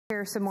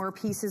Share some more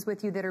pieces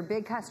with you that are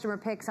big customer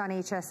picks on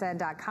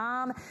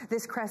hsn.com.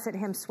 This crescent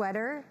hem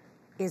sweater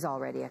is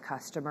already a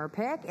customer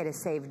pick. It is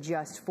saved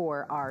just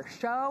for our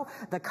show.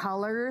 The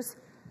colors,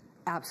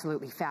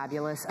 absolutely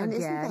fabulous. And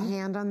isn't the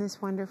hand on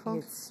this wonderful?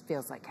 It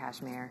feels like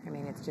cashmere. I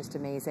mean, it's just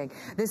amazing.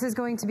 This is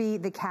going to be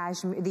the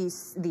cashmere,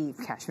 the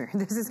cashmere.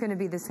 This is going to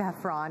be the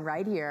saffron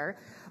right here.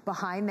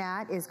 Behind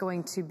that is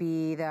going to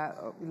be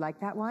the, like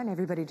that one?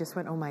 Everybody just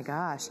went, oh my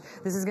gosh.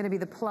 This is going to be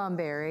the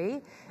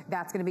plumberry.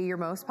 That's going to be your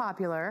most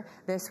popular.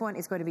 This one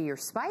is going to be your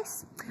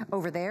spice.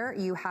 Over there,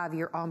 you have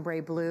your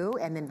ombre blue,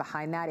 and then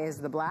behind that is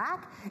the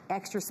black.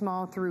 Extra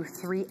small through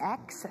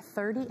 3X,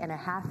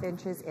 30.5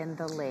 inches in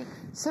the length.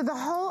 So the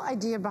whole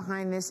idea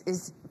behind this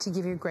is to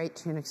give you a great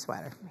tunic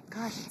sweater. Oh my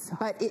gosh, it's so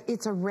but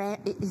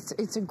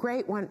it's a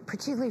great one,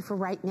 particularly for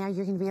right now.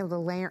 You're going to be able to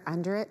layer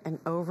under it and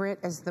over it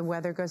as the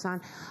weather goes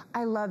on.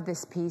 I love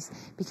this piece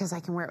because I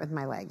can wear it with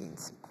my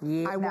leggings.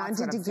 Yeah, I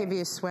wanted to give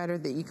you a sweater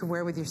that you could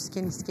wear with your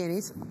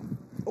skinnies,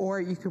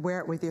 or you could wear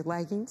it with your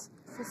leggings.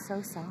 This is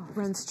so soft.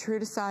 Runs true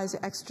to size,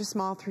 extra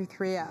small through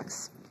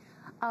 3X.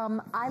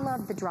 I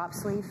love the drop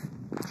sleeve.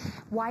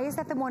 Why is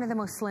that one of the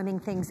most slimming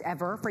things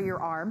ever for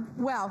your arm?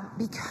 Well,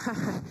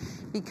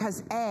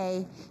 because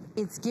A,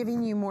 it's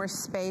giving you more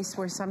space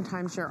where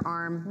sometimes your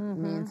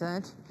arm needs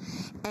it.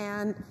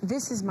 And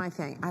this is my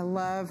thing. I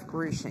love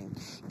ruching.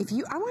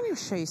 I want to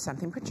show you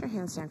something. Put your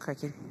hands down,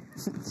 Cookie.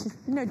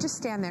 No, just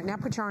stand there. Now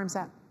put your arms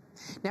up.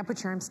 Now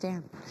put your arms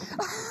down.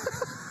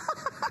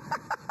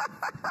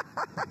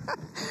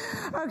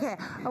 Okay,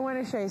 I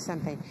want to show you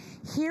something.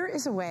 Here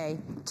is a way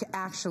to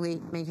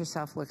actually make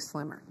yourself look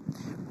slimmer.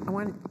 I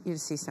want you to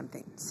see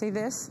something. See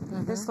this?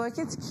 This look,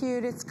 it's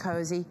cute, it's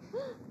cozy.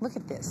 Look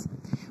at this.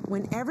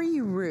 Whenever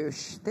you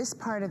ruche, this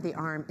part of the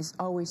arm is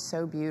always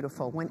so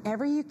beautiful.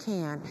 Whenever you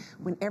can,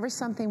 whenever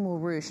something will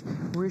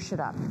ruche it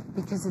up,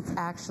 because it's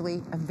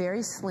actually a very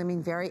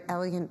slimming, very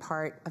elegant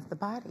part of the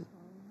body.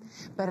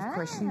 But of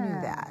course you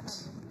knew that.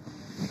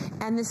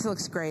 And this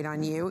looks great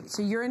on you.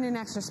 So you're in an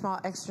extra small,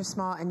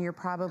 and you're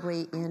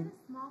probably in,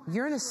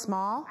 you're in a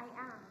small? I am.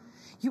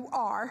 You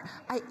are.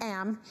 I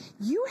am.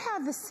 You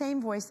have the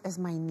same voice as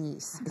my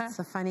niece. It's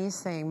the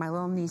funniest thing. My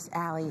little niece,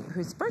 Allie,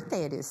 whose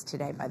birthday it is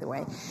today, by the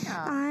way.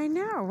 Yeah. I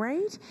know,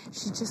 right?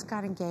 She just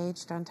got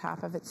engaged on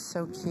top of it.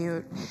 So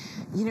cute.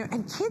 You know,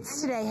 and kids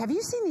today, have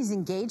you seen these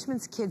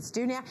engagements kids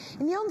do now?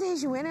 In the old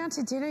days, you went out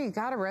to dinner, you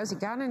got a rose, he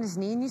got on his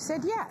knee, and you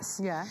said yes.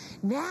 Yeah.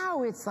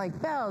 Now it's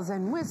like bells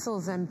and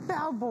whistles and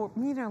bellboard,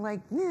 you know,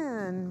 like,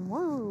 yeah, and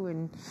woo,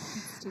 and...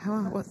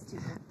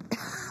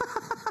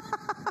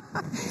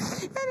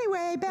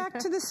 Anyway, back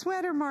to the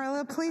sweater,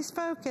 Marla. Please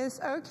focus.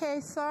 Okay,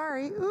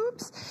 sorry.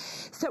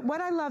 Oops. So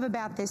what I love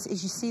about this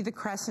is you see the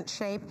crescent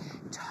shape.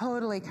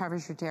 Totally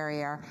covers your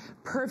derriere.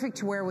 Perfect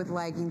to wear with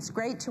leggings.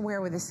 Great to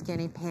wear with a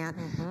skinny pant.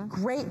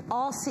 Great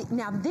all season.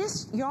 Now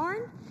this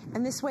yarn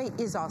and this weight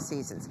is all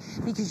seasons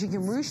because you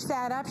can ruche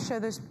that up, show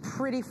those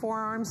pretty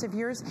forearms of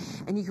yours,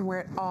 and you can wear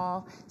it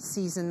all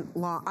season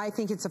long. I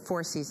think it's a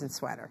 4-season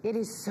sweater. It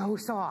is so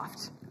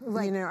soft.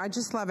 Like, you know, I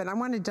just love it. I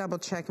want to double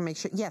check and make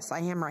sure. Yes, I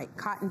am right.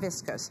 Cotton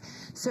viscose.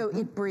 So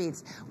it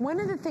breathes. One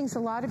of the things a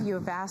lot of you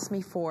have asked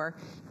me for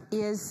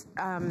is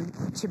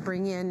to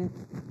bring in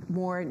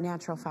more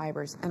natural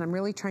fibers, and I'm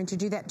really trying to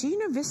do that. Do you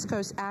know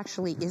viscose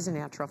actually is a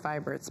natural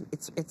fiber? It's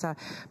a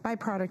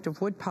byproduct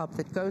of wood pulp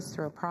that goes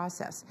through a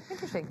process.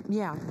 Interesting.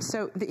 Yeah,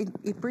 so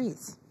it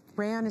breathes.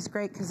 Rayon is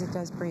great because it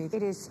does breathe.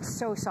 It is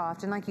so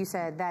soft, and like you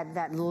said,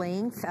 that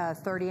length,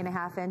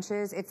 30.5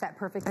 inches, it's that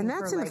perfect thing and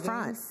that's for in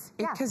leggings.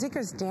 the front, because it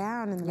goes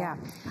down and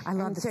I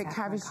love the so it saffron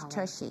covers color.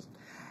 tushy.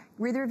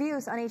 Read the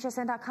reviews on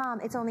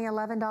hsn.com. It's only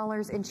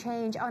 $11 and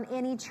change on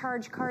any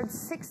charge card.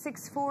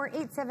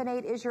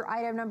 664878 is your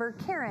item number.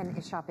 Karen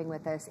is shopping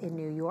with us in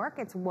New York.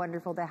 It's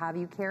wonderful to have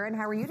you, Karen.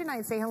 How are you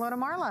tonight? Say hello to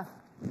Marla.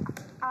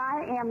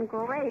 I am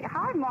great.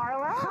 Hi,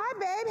 Marla. Hi,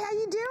 babe. How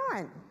you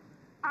doing?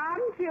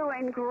 I'm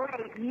doing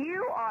great.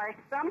 You are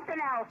something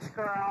else,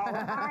 girl.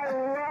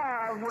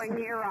 I love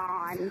when you're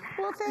on.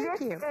 Well,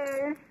 thank you.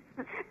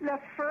 This is the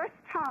first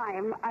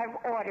time I've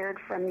ordered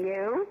from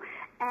you,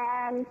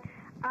 and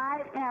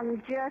I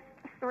am just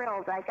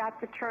thrilled. I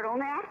got the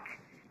turtleneck.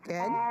 Good.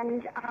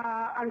 And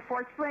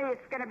unfortunately,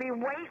 it's going to be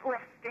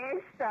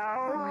waitlisted,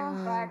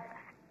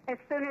 but as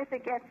soon as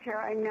it gets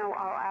here, I know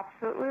I'll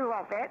absolutely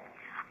love it.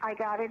 I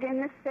got it in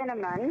the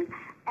cinnamon,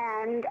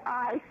 and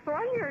I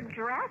saw your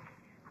dress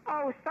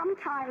some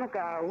time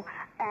ago,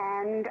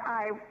 and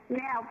I'm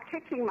now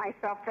kicking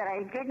myself that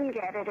I didn't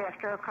get it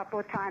after a couple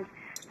of times.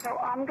 So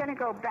I'm going to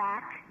go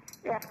back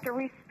after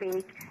we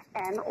speak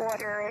and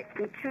order it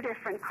in 2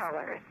 different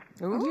colors.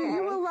 You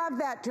will love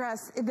that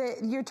dress.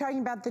 You're talking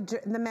about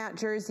the matte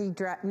jersey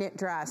knit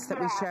dress that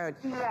we showed.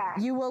 Yes.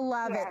 You will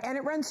love it. And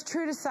it runs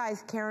true to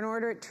size, Karen.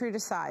 Order it true to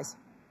size.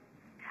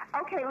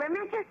 Okay, let me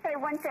just say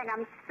one thing.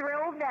 I'm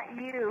thrilled that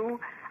you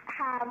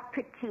have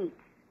petite,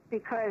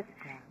 because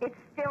it's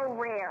still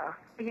rare,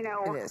 you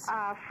know, it is.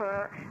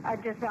 for a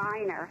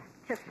designer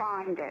to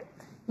find it.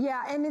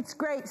 Yeah, and it's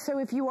great. So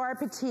if you are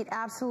petite,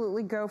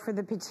 absolutely go for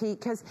the petite,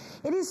 because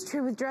it is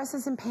true with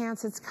dresses and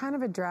pants, it's kind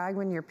of a drag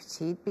when you're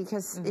petite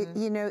because, it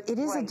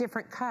is a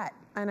different cut,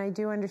 and I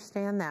do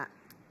understand that.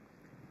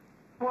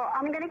 Well,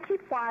 I'm going to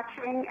keep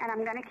watching, and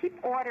I'm going to keep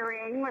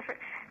ordering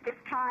this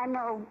time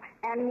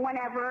and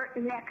whenever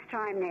next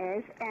time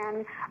is.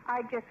 And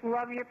I just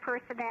love your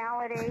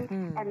personality,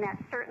 and that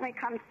certainly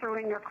comes through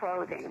in your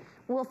clothing.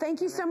 Well,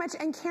 thank you so much.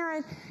 And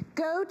Karen,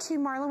 go to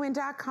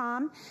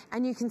MarlaWynne.com,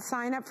 and you can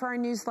sign up for our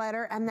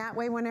newsletter, and that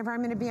way whenever I'm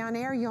going to be on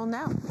air, you'll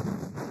know.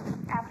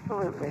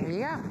 Absolutely. There you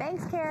go.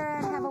 Thanks,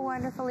 Karen. Have a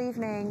wonderful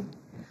evening.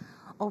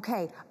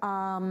 Okay,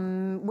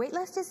 wait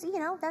list is,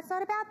 that's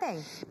not a bad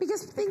thing.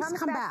 Because things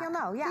come back. You'll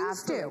know. Yeah,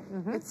 things do.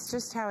 It's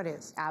just how it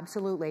is.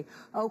 Absolutely.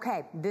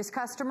 Okay, this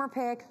customer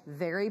pick,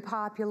 very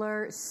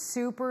popular,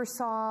 super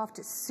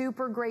soft,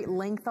 super great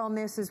length on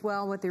this as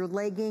well with your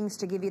leggings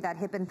to give you that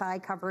hip and thigh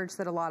coverage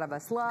that a lot of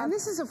us love. And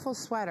this is a full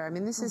sweater. I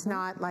mean, this is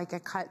not like a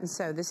cut and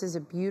sew. This is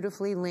a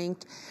beautifully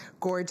linked,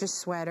 gorgeous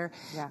sweater.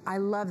 Yeah. I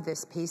love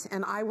this piece,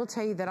 and I will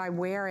tell you that I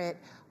wear it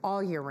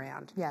all year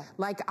round. Yeah.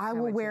 Like I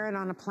will wear it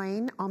on a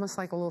plane, almost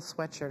like a little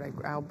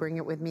sweatshirt. I'll bring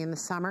it with me in the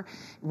summer.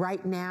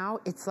 Right now,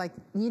 it's like,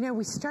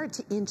 we start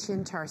to inch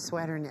into our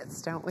sweater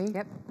knits, don't we?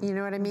 Yep. You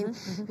know what I mean?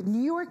 But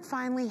New York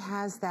finally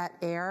has that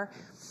air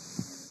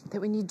that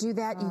when you do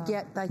that, you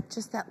get like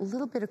just that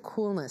little bit of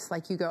coolness.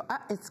 Like you go,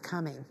 it's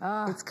coming.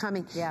 It's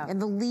coming. Yeah.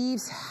 And the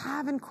leaves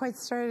haven't quite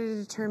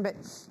started to turn, but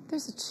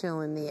there's a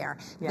chill in the air.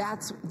 Yeah.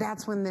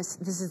 That's when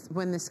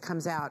this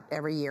comes out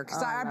every year.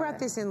 Because I brought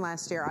this in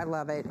last year. I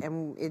love it,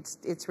 and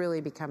it's really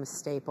become a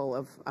staple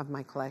of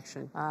my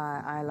collection.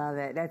 I love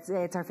it.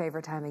 It's our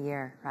favorite time of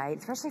year, right?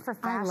 Especially for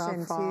fashion, I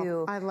love fall.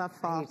 too. I love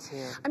fall. I do,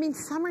 too. I mean,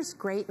 summer's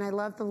great, and I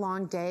love the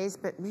long days,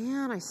 but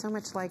man, I so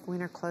much like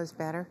winter clothes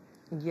better.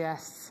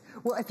 Yes.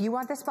 Well, if you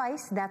want the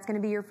spice, that's going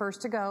to be your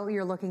first to go.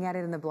 You're looking at it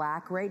in the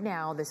black right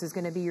now. This is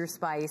going to be your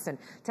spice. And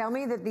tell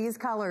me that these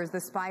colors,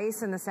 the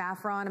spice and the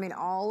saffron, I mean,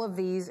 all of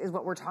these is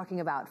what we're talking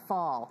about,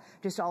 fall.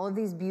 Just all of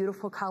these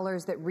beautiful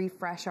colors that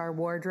refresh our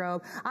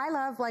wardrobe. I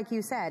love, like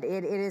you said,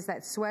 it is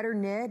that sweater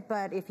knit,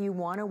 but if you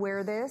want to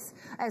wear this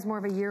as more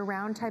of a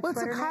year-round type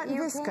sweater knit, it's a cotton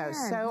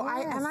viscose. So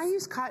I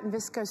use cotton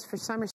viscose for summer.